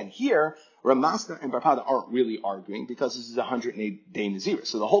Kekulai, again, here, Ramasna and Bar Pada aren't really arguing because this is a 108-day Nazirus.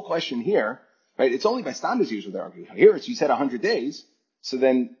 So the whole question here, right, it's only by Stam Nazirus where they're arguing. Here, you said 100 days, so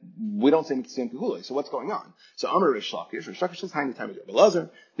then we don't say Mitzvah Kekulai. So what's going on? So Amar Rish Lakish says, Haini time of Rabbi Lazar.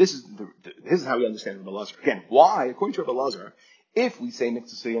 This is how we understand Rabbi Lazar. Again, why? According to Rabbi Lazar, if we say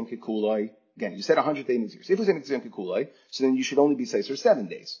Mitzvah Kekulai, again, you said 100-day Nazirus. If we say Mitzvah Kekulai, so then you should only be Seiser 7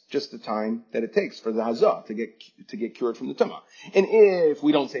 days, just the time that it takes for the Hazah to get cured from the Tumah. And if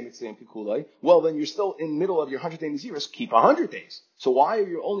we don't say Mitzvah Kekulai, well, then you're still in the middle of your 100-day Nazirus, keep 100 days. So why are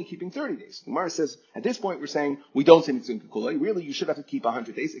you only keeping 30 days? The Gemara says, at this point we're saying, we don't say Mitzvah Kekulai, really you should have to keep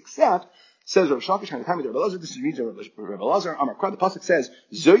 100 days, except, says Rav Shalkish, and the time of Rabbi Lazar, this is reads Rabbi Lazar, Amar Kra, the Pasuk says,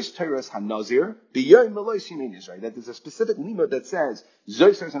 Zois Teiras HaNazir, B'yoyim Melois Yimein Israel. That there's a specific limud that says,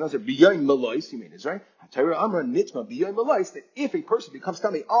 Zois Teiras HaNazir, B'yoyim Melois Yimein Israel. Torah Amar Nitma, B'yoyim Melois, that if a person becomes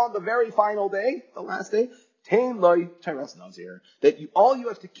tummy on the very final day, the last day, Tein Loi Teiras Nazir, that all you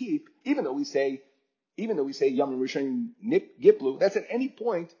have to keep, even though we say Yom Rishon Giplu, that's at any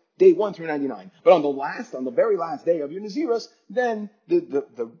point, day 1 through 99. But on the very last day of your Naziros, then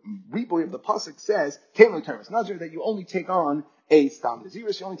the reboy of the Pasuk says, Taylor Teres Nazir, that you only take on a Stam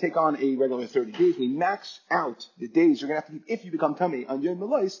Naziros, you only take on a regular 30 days. We max out the days you're going to have to keep if you become tummy on Yom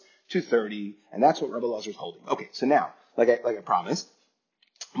Melois to 30. And that's what Rabbi Lazar is holding. Okay, so now, like I promised,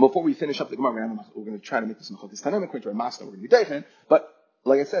 before we finish up the Gemara, we're going to try to make this Mechokes Tanam, according to our Master, we're going to be Deichen, but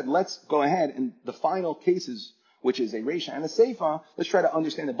like I said, let's go ahead and the final cases, which is a Reisha and a Seifa, let's try to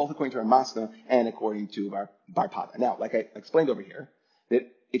understand it both according to our Masna and according to our Bar Pada. Now, like I explained over here,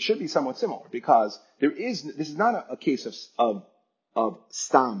 that it should be somewhat similar because this is not a case of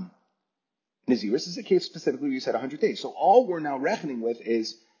Stam Nazirus. This is a case specifically where you said 100 days. So all we're now reckoning with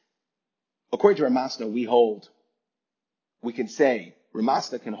is, according to our Masna, we can say,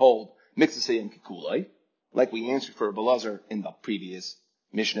 Ramasna can hold Mitzvah Seyim Kekulai, like we answered for Rabbi Lazar in the previous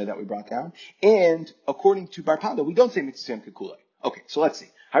Mishnah that we brought down. And according to Bar Pada, we don't say Mitzvah Seyim Kekulai. Okay, so let's see.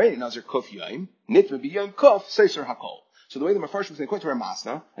 Harei Nazir Kof Yaim, Nitva B'Yom Kof Seiser HaKol. So the way the Mefarshim was saying, according to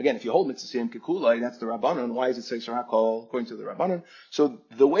Ramasna, again, if you hold Mitzvah Seyim Kekulai, that's the Rabbanon. Why is it Seiser HaKol? According to the Rabbanon. So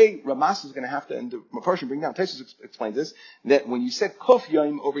the way Ramasna is going to have to, and the Mefarshim bring down, Taisus explains this, that when you said Kof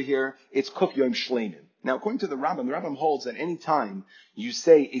Yaim over here, it's Kof Yaim Shleimin. Now, according to the Rambam holds that any time you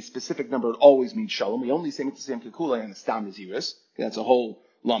say a specific number, it always means Shalom. We only say Mitzvah Seyim Kekulai on the Stam Naziris. That's a whole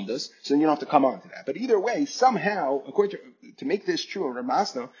lumdus. So then you don't have to come on to that. But either way, somehow, according to make this true in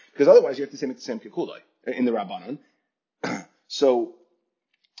Ramasna, because otherwise you have to say Mitzvah Seyim Kekulai in the Rabbanon. So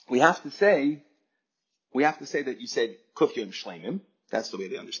we have to say that you said Kuf Yom Shleimim. That's the way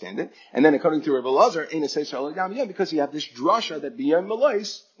they understand it. And then according to Rabbi Lazar, because you have this drasha that beyond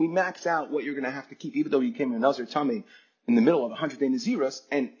Melois, we max out what you're going to have to keep, even though you came in a Nazir tummy in the middle of 100-day Naziros,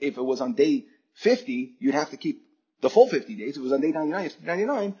 and if it was on day 50, you'd have to keep the full 50 days. If it was on day 99, it's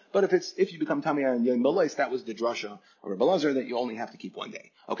 99. But if you become tummy on Yom Melois, that was the drasha of Rabbi Lazar, that you only have to keep 1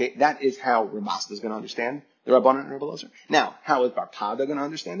 day. Okay, that is how Ramasda is going to understand the Rabbanan and Rabbi Lazar. Now, how is Bar Pada going to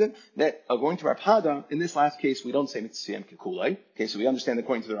understand it? That according to Bar Pada, in this last case, we don't say Mitzvah Seyim Kekulai. Okay, so we understand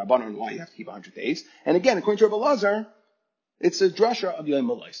according to the Rabbanan why you have to keep 100 days. And again, according to Rabbi Lazar, it's a drasha of Yom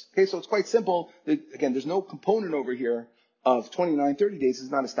Melois. Okay, so it's quite simple. Again, there's no component over here of 29, 30 days.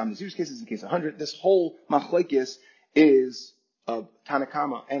 It's not a Stam Nazir's case, it's a case of 100. This whole machlekes is of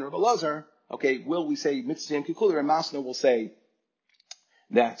Tanakama and Rabbi Lazar. Okay, will we say Mitzvah Seyim Kekulai? And Masna will say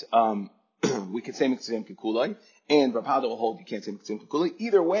that, we could say Mitzvim Kikulai, and Rav Hada will hold you can't say Mitzvim Kikulai.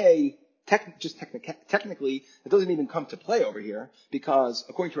 Either way, technically, it doesn't even come to play over here, because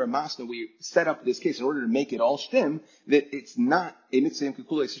according to Rav Masna, we set up this case in order to make it all shtim, that it's not a Mitzvim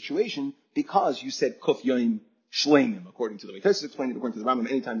Kikulai situation, because you said Kuf Yoim Shleimim, according to the way Tosfos explained it, according to the Rambam,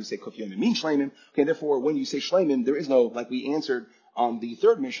 anytime you say Kuf Yoim, it means Shleimim. Okay, therefore, when you say Shleimim, there is no, like we answered on the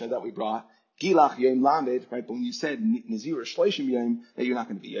third Mishnah that we brought, Gilach Yom Lamed, right? But when you said Nazir or Shleishim Yom, that you're not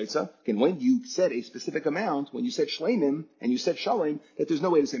going to be Yotza. Again, when you said a specific amount, when you said Shleimim and you said Shalem, that there's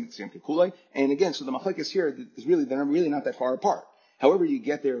no way to say Mitzvim Kekulei. And again, so the machlekes here is really, they're really not that far apart. However you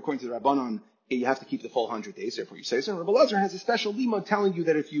get there, according to the Rabbanon, you have to keep the full 100 days. Therefore, you say so. And Rabbi Lazar has a special limo telling you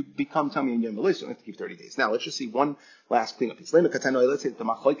that if you become Tami and Yom Melis, you don't have to keep 30 days. Now, let's just see one last cleanup. Let's say the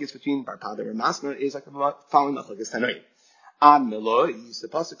machlekes between Bar Pada and Masna is like the following machlekes Tanoi. Ad Melois, the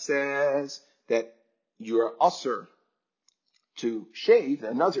pasuk says that you are usher to shave,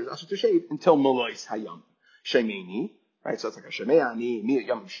 the Nazir is usher to shave until Melois Hayam. Shemeni, right? So it's like a Shemeani, Mi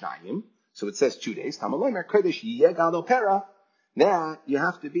Yom Shnayim. So it says 2 days. Tamaloimer Kodesh Yegado Pera. Now you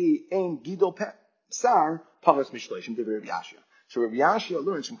have to be in Gidol Sar, Paras Mishleshim, to Rabbi Yashia. So Rabbi Yashia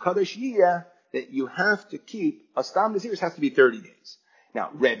learns from Kodesh Yiyah that you have to keep, a Stam Naziris has to be 30 days. Now,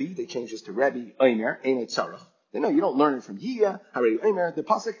 Rebbe, they changed this to Rebbe, Omer, Ein Tzarach. No, you don't learn it from Yiyah, Harei Omer. The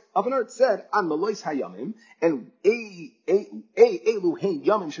pasuk of an earth said, An Melois Hayamim, and Elu Hein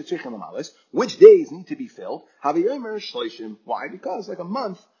Yamim Shetzrichim Amalis, which days need to be filled. Havei Omer Shloshim. Why? Because like a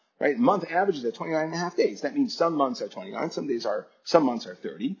month, right? Month averages at 29 and a half days. That means some months are 29, some months are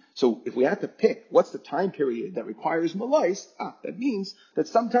 30. So if we had to pick what's the time period that requires Melois, that means that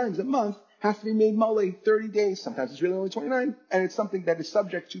sometimes a month has to be made Malay 30 days. Sometimes it's really only 29, and it's something that is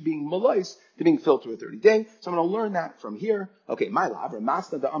subject to being Melois, to being filled to a 30 day. So I'm going to learn that from here. Okay, my lab,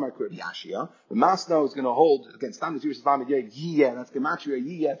 Ramasna the Amar Kurb Yashia. Ramasna is going to hold against Stam Nazir Svam Yiyah, that's Gematria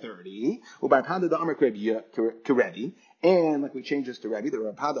Yiyah 30. Ubar Pada the Amar Kurb Rebbe. And like we change this to Rebbe, the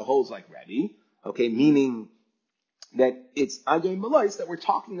Rav Pada holds like Rebbe. Okay, meaning that it's Adoy Melois that we're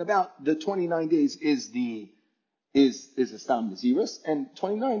talking about. The 29 days is a Stam Nazirus, and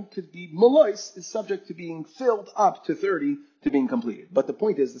 29 could be Melois, is subject to being filled up to 30 to being completed. But the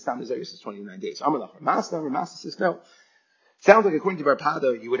point is, the Stam Nazirus is 29 days. Amalach Ramasna says no. Sounds like according to Bar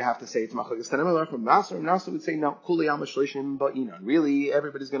Pada, you would have to say it's Machlekes Tanei. Ramasna would say no. Kuli Alma Shloshim Ba'inon. Really,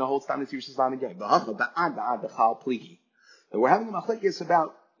 everybody's going to hold Stam Nazirus Svam again. Ba'acha ba'ad ba'ad b'chal pligi. And we're having a machlekes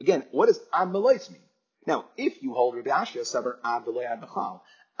about, again, what does ad melois mean? Now, if you hold Rabbi Ashia Savar ad v'lo ad b'chal,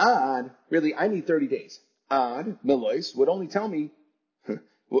 ad, really, I need 30 days. Ad melois would only tell me,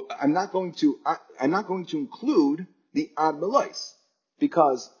 I'm not going to include the ad melois,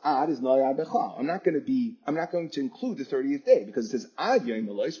 because ad is not ad b'chal. I'm not going to include the 30th day, because it says ad yom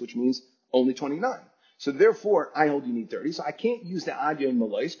melois, which means only 29. So therefore, I hold you need 30. So I can't use the ad yom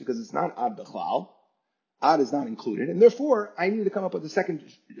melois because it's not ad b'chal. Ad is not included, and therefore I need to come up with a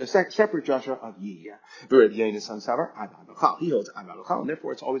separate Joshua of Yiyah. He holds Ad B'chal, and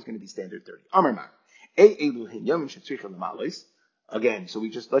therefore it's always going to be standard 30. Amar Mar. Again, so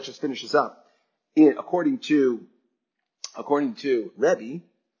let's just finish this up. According to Rebbe,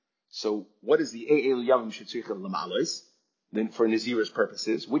 so what is the Elu Yamim Shetzrichim L'Malos? Then for Nazir's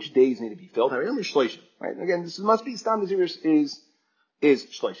purposes, which days need to be filled? Right? Again, this must be Stam Nazirus is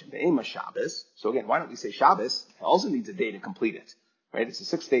Shloshim. The Ema Shabbos. So again, why don't we say Shabbos? It also needs a day to complete it. Right? It's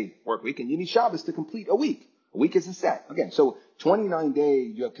a 6-day work week, and you need Shabbos to complete a week. A week is a set. Again, so 29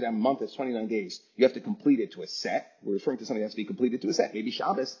 days, you have to have a month that's 29 days. You have to complete it to a set. We're referring to something that has to be completed to a set. Maybe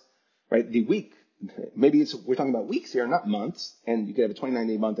Shabbos, right? The week, maybe we're talking about weeks here, not months, and you could have a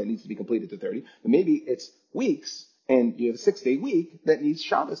 29-day month that needs to be completed to 30. But maybe it's weeks, and you have a 6-day week that needs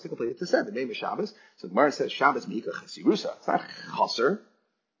Shabbos to complete it to 7. Name is Shabbos. So the Gemara says Shabbos meika chesirusa. It's not chaser.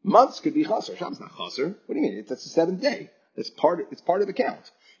 Months could be chaser. Shabbos not chaser. What do you mean? That's the 7th day. It's part of the count.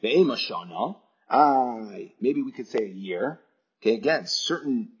 The ema shana. Maybe we could say a year. Okay, again,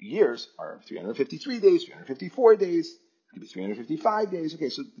 certain years are 353 days, 354 days. It could be 355 days. Okay,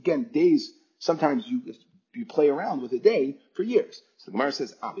 so again, days. Sometimes you play around with a day for years. So the Gemara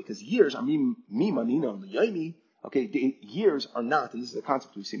says, because years are mimanino and l'yomi. Okay, years are not, and this is a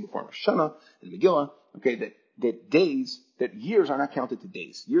concept we've seen before in Rosh Hashanah and Megillah, okay, that years are not counted to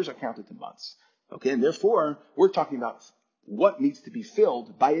days. Years are counted to months. Okay, and therefore, we're talking about what needs to be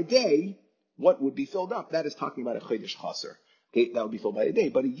filled by a day, what would be filled up. That is talking about a Chodesh Chaser. Okay, that would be filled by a day.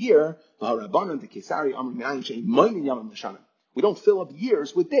 But a year, we don't fill up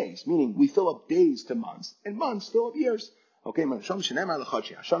years with days, meaning we fill up days to months, and months fill up years. Okay,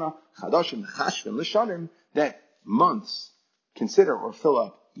 that months consider or fill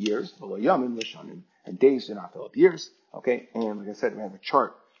up years, and days do not fill up years. Okay, and like I said, we have a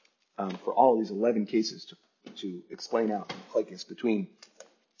chart for all of these 11 cases to explain out the machlokes between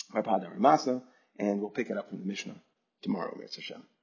Rav Papa and Rav Masna, and we'll pick it up from the Mishnah tomorrow, Mitzvah Hashem.